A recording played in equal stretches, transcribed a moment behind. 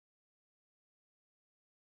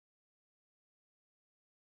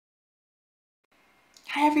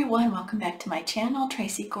Hi everyone, welcome back to my channel,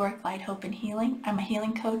 Tracy Gohrick Light, Hope and Healing. I'm a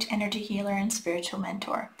healing coach, energy healer, and spiritual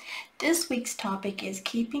mentor. This week's topic is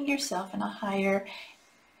keeping yourself in a higher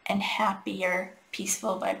and happier,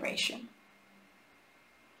 peaceful vibration.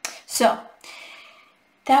 So,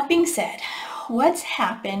 that being said, what's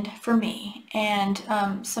happened for me and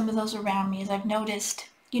some of those around me is I've noticed,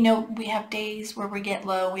 we have days where we get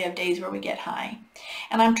low, we have days where we get high.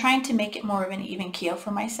 And I'm trying to make it more of an even keel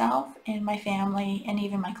for myself and my family and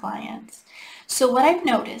even my clients. So what I've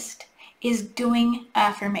noticed is doing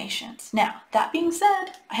affirmations. Now, that being said,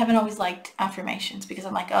 I haven't always liked affirmations because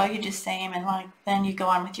I'm like, oh, you just say them and then you go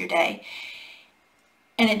on with your day.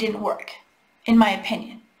 And it didn't work, in my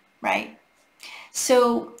opinion, right?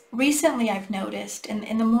 So recently I've noticed,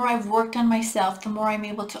 and the more I've worked on myself, the more I'm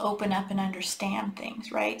able to open up and understand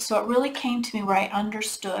things, right? So it really came to me where I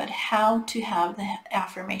understood how to have the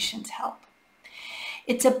affirmations help.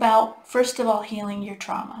 It's about, first of all, healing your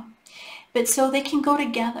trauma, but so they can go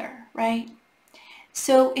together, right?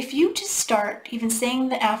 So if you just start even saying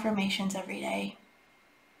the affirmations every day,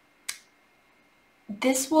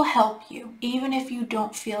 this will help you, even if you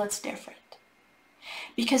don't feel it's different.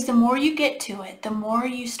 Because the more you get to it, the more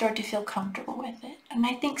you start to feel comfortable with it. And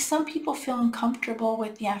I think some people feel uncomfortable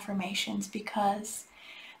with the affirmations because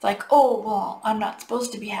it's like, oh, well, I'm not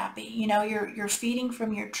supposed to be happy. You're feeding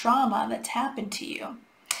from your trauma that's happened to you.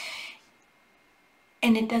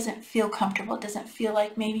 And it doesn't feel comfortable. It doesn't feel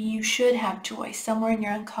like maybe you should have joy. Somewhere in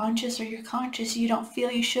your unconscious or your conscious, you don't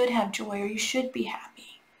feel you should have joy or you should be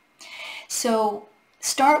happy. So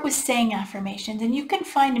start with saying affirmations, and you can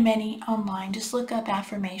find many online. Just look up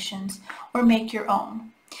affirmations or make your own.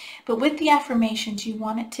 But with the affirmations, you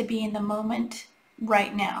want it to be in the moment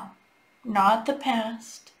right now, not the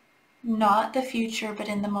past, not the future, but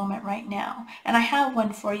in the moment right now. And I have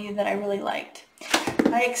one for you that I really liked.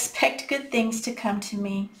 I expect good things to come to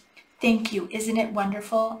me. Thank you. Isn't it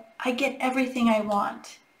wonderful? I get everything I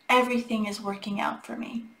want. Everything is working out for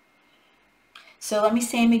me. So let me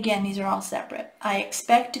say them again. These are all separate. I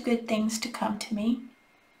expect good things to come to me.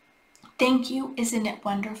 Thank you. Isn't it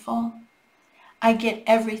wonderful? I get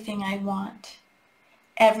everything I want.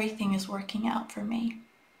 Everything is working out for me.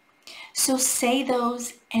 So say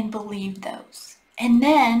those and believe those. And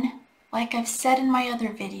then, like I've said in my other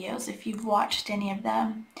videos, if you've watched any of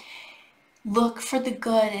them, look for the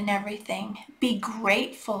good in everything. Be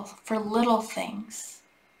grateful for little things.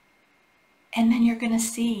 And then you're going to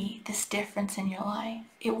see this difference in your life.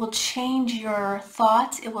 It will change your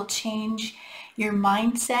thoughts, it will change your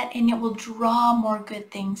mindset, and it will draw more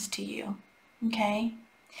good things to you. Okay?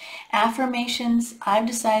 Affirmations, I've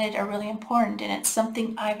decided, are really important, and it's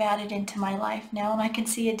something I've added into my life now, and I can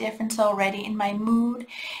see a difference already in my mood,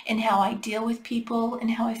 in how I deal with people,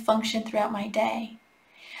 and how I function throughout my day.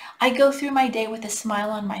 I go through my day with a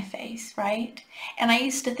smile on my face, right? And I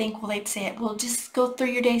used to think, well, they'd say it, well, just go through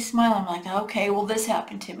your day smiling. I'm like, okay, well, this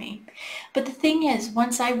happened to me. But the thing is,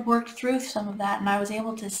 once I worked through some of that and I was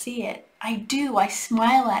able to see it, I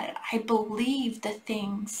smile at it. I believe the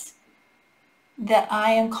things that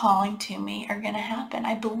I am calling to me are going to happen.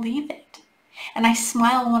 I believe it. And I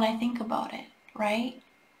smile when I think about it, right?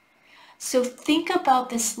 So think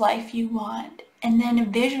about this life you want and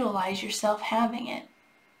then visualize yourself having it.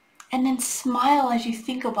 And then smile as you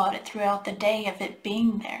think about it throughout the day of it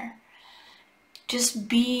being there. Just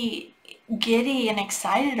be giddy and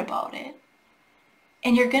excited about it.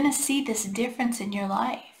 And you're going to see this difference in your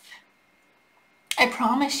life. I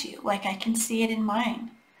promise you, like I can see it in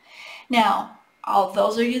mine. Now, all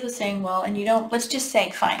those of you that are saying, well, and you don't, let's just say,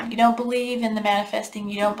 fine, you don't believe in the manifesting,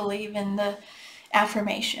 you don't believe in the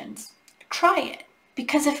affirmations. Try it.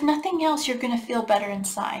 Because if nothing else, you're going to feel better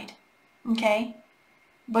inside. Okay?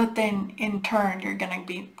 But then in turn, you're going to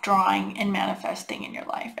be drawing and manifesting in your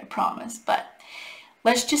life, I promise. But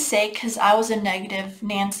let's just say, because I was a negative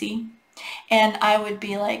Nancy, and I would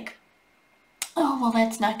be like, oh, well,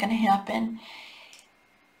 that's not going to happen.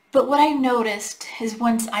 But what I noticed is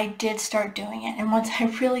once I did start doing it, and once I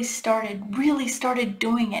really started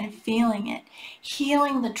doing it and feeling it,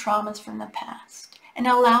 healing the traumas from the past, and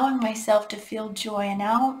allowing myself to feel joy, and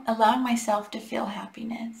now allowing myself to feel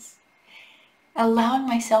happiness. Allowing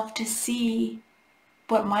myself to see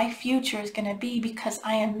what my future is going to be because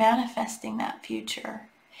I am manifesting that future.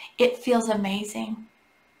 It feels amazing.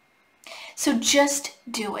 So just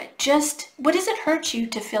do it. What does it hurt you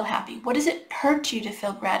to feel happy? What does it hurt you to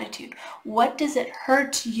feel gratitude? What does it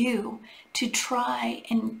hurt you to try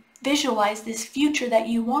and visualize this future that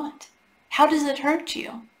you want? How does it hurt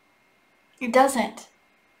you? It doesn't.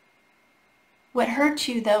 What hurts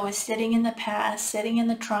you, though, is sitting in the past, sitting in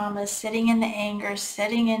the trauma, sitting in the anger,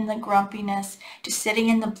 sitting in the grumpiness, just sitting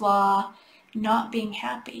in the blah, not being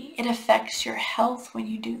happy. It affects your health when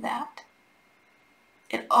you do that.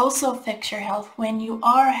 It also affects your health when you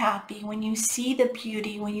are happy, when you see the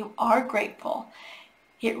beauty, when you are grateful.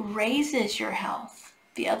 It raises your health.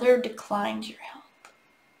 The other declines your health.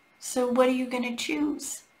 So what are you going to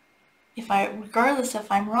choose? Regardless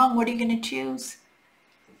if I'm wrong, what are you going to choose?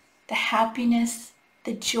 The happiness,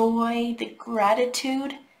 the joy, the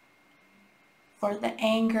gratitude, or the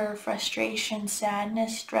anger, frustration,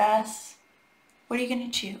 sadness, stress? What are you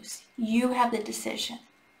going to choose? You have the decision.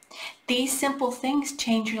 These simple things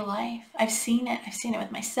change your life. I've seen it. I've seen it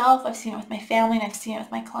with myself. I've seen it with my family, and I've seen it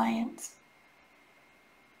with my clients.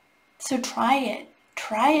 So try it.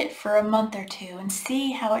 Try it for a month or two and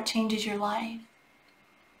see how it changes your life.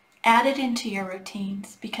 Add it into your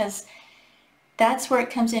routines, because that's where it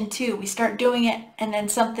comes in too. We start doing it and then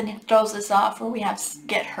something throws us off, or we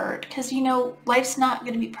get hurt, because life's not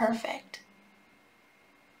going to be perfect.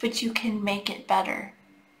 But you can make it better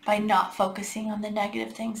by not focusing on the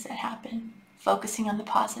negative things that happen, focusing on the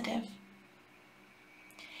positive.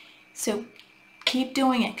 So keep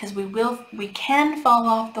doing it, because we can fall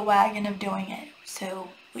off the wagon of doing it. So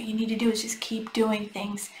what you need to do is just keep doing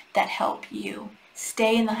things that help you.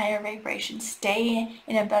 Stay in the higher vibration, stay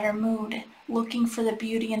in a better mood, looking for the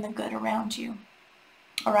beauty and the good around you.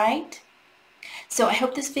 All right? So I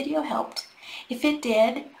hope this video helped. If it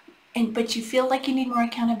did, but you feel like you need more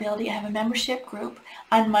accountability, I have a membership group.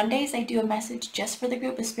 On Mondays, I do a message just for the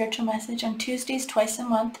group, a spiritual message. On Tuesdays, twice a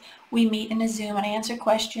month, we meet in a Zoom and I answer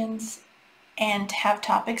questions and have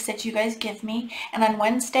topics that you guys give me. And on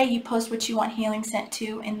Wednesday, you post what you want healing sent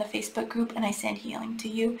to in the Facebook group, and I send healing to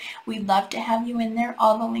you. We'd love to have you in there.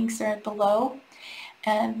 All the links are below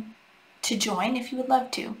to join if you would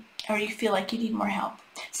love to, or you feel like you need more help.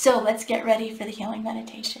 So let's get ready for the healing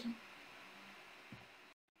meditation.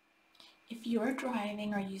 If you're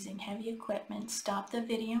driving or using heavy equipment, stop the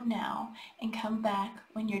video now and come back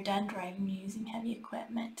when you're done driving or using heavy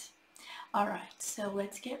equipment. All right, so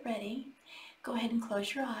let's get ready. Go ahead and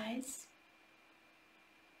close your eyes.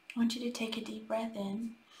 I want you to take a deep breath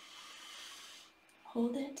in,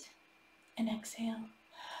 hold it, and exhale.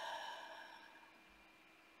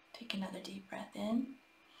 Take another deep breath in,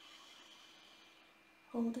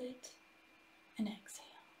 hold it, and exhale.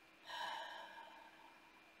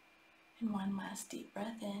 And one last deep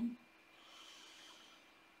breath in,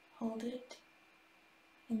 hold it,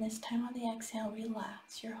 and this time on the exhale,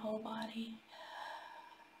 relax your whole body.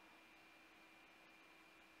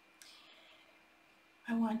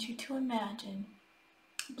 I want you to imagine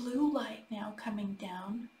blue light now coming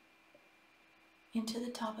down into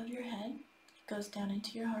the top of your head. It goes down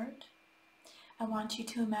into your heart. I want you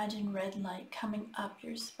to imagine red light coming up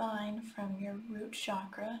your spine from your root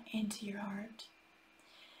chakra into your heart.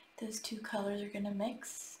 Those two colors are going to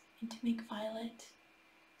mix and to make violet.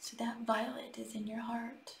 So that violet is in your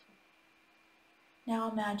heart.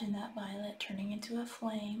 Now imagine that violet turning into a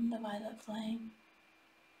flame, the violet flame.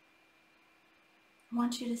 I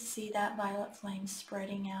want you to see that violet flame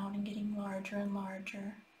spreading out and getting larger and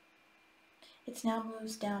larger. It now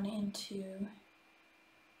moves down into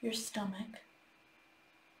your stomach.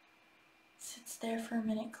 Sits there for a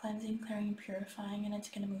minute, cleansing, clearing, purifying, and it's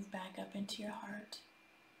going to move back up into your heart.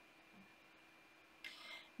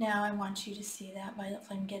 Now I want you to see that violet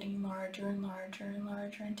flame getting larger and larger and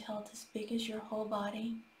larger until it's as big as your whole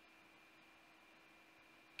body.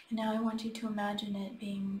 And now I want you to imagine it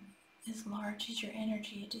being as large as your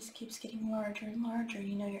energy. It just keeps getting larger and larger.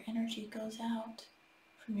 You know, your energy goes out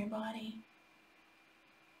from your body.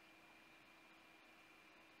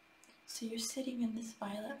 So you're sitting in this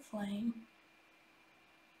violet flame.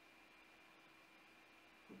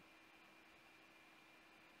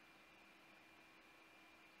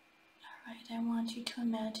 Alright, I want you to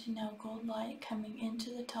imagine now gold light coming into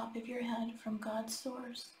the top of your head from God's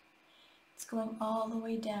source. It's going all the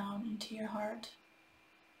way down into your heart.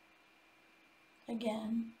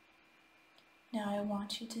 Again. Now I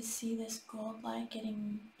want you to see this gold light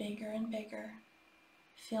getting bigger and bigger,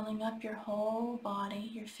 filling up your whole body,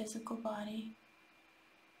 your physical body.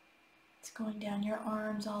 It's going down your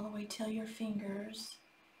arms all the way to your fingers.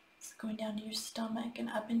 It's going down to your stomach and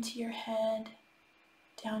up into your head,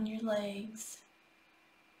 down your legs.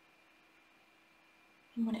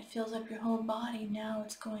 And when it fills up your whole body, now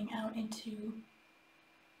it's going out into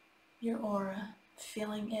your aura,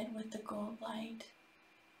 filling it with the gold light.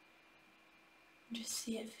 And just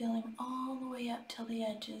see it filling all the way up till the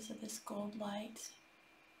edges of this gold light.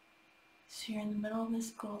 So you're in the middle of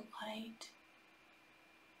this gold light.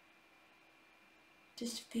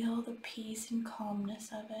 Just feel the peace and calmness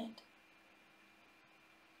of it.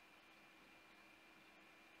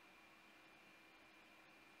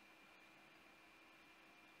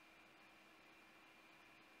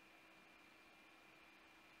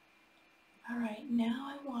 All right, now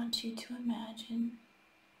I want you to imagine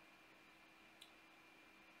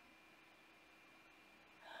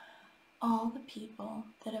all the people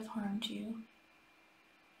that have harmed you.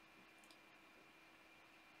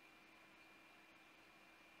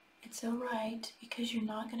 It's all right, because you're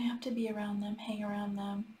not going to have to be around them, hang around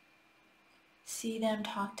them, see them,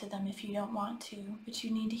 talk to them if you don't want to, but you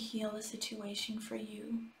need to heal the situation for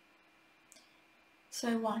you. So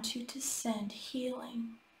I want you to send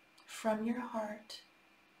healing from your heart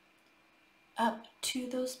up to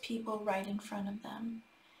those people right in front of them.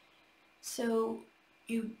 So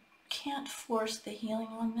you can't force the healing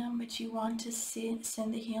on them, but you want to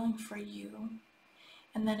send the healing for you,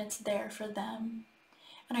 and then it's there for them.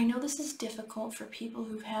 And I know this is difficult for people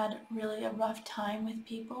who've had really a rough time with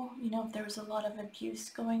people, if there was a lot of abuse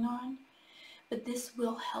going on, but this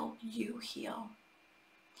will help you heal.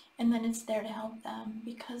 And then it's there to help them,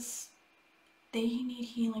 because they need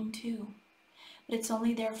healing too. But it's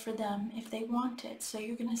only there for them if they want it. So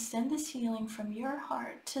you're going to send this healing from your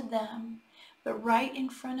heart to them, but right in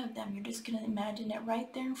front of them. You're just going to imagine it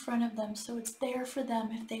right there in front of them, so it's there for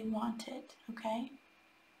them if they want it, okay?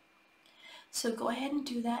 So go ahead and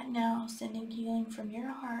do that now, sending healing from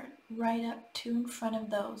your heart right up to in front of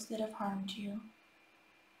those that have harmed you.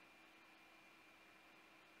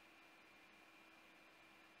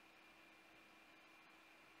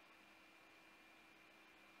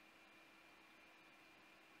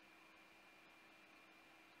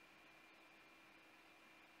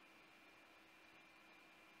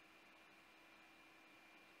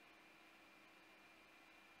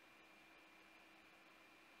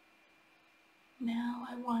 Now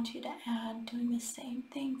I want you to add doing the same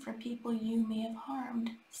thing for people you may have harmed.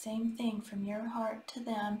 Same thing from your heart to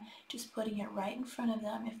them, just putting it right in front of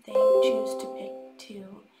them if they choose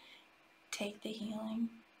to take the healing.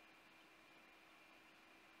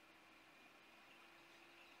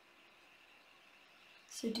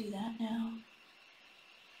 So do that now.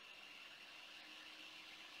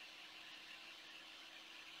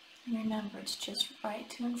 And remember, it's just right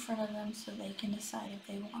to in front of them so they can decide if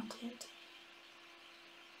they want it.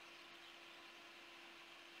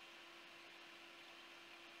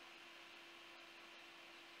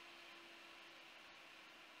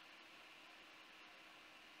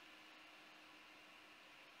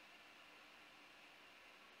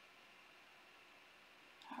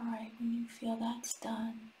 Alright, when you feel that's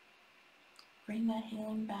done, bring that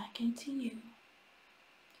healing back into you.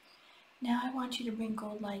 Now I want you to bring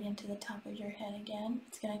gold light into the top of your head again.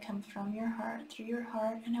 It's going to come from your heart, through your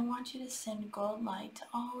heart, and I want you to send gold light to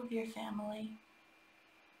all of your family.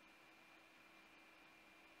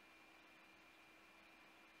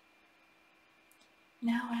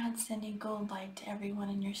 Now add sending gold light to everyone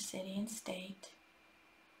in your city and state.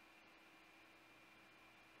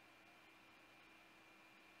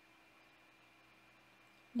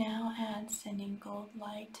 Now add sending gold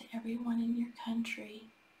light to everyone in your country.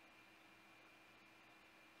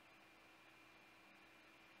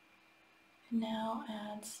 Now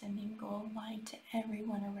add sending gold light to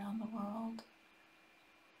everyone around the world.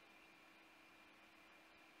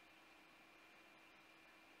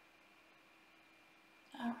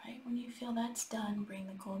 Alright, when you feel that's done, bring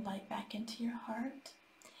the gold light back into your heart.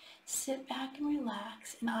 Sit back and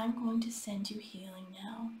relax, and I'm going to send you healing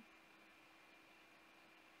now.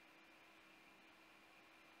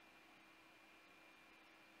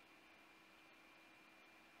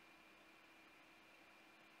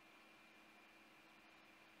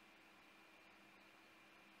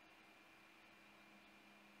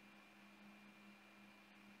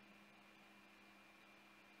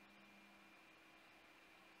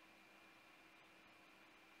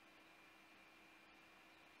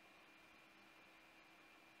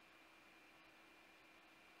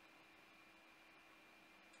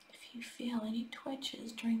 If you feel any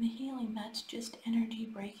twitches during the healing, that's just energy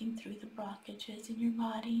breaking through the blockages in your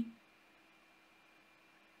body.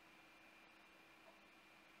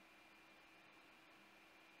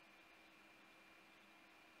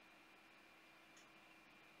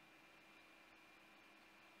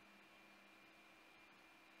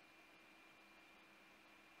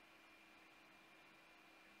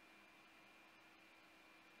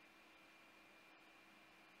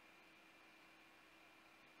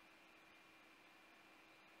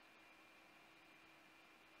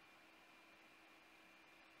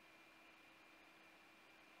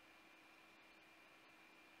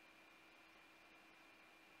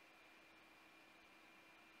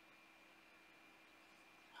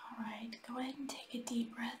 right, go ahead and take a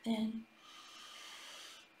deep breath in.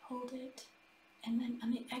 Hold it. And then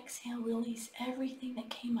on the exhale, release everything that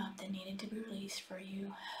came up that needed to be released for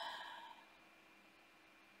you.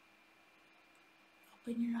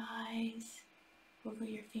 Open your eyes, wiggle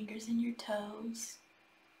your fingers and your toes.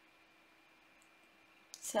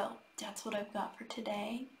 So that's what I've got for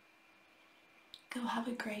today. Go have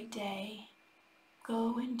a great day.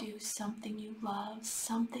 Go and do something you love,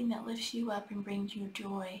 something that lifts you up and brings you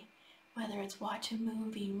joy. Whether it's watch a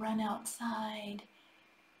movie, run outside,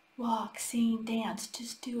 walk, sing, dance,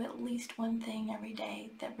 just do at least one thing every day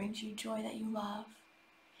that brings you joy that you love.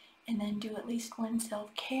 And then do at least one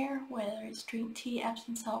self-care, whether it's drink tea,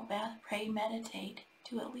 Epsom salt bath, pray, meditate.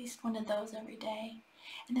 Do at least one of those every day.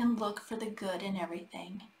 And then look for the good in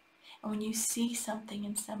everything. And when you see something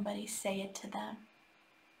in somebody, say it to them.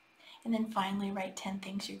 And then finally, write 10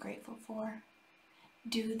 things you're grateful for.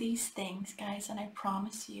 Do these things, guys, and I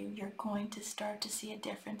promise you, you're going to start to see a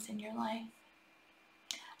difference in your life.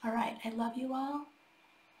 All right, I love you all,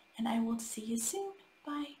 and I will see you soon.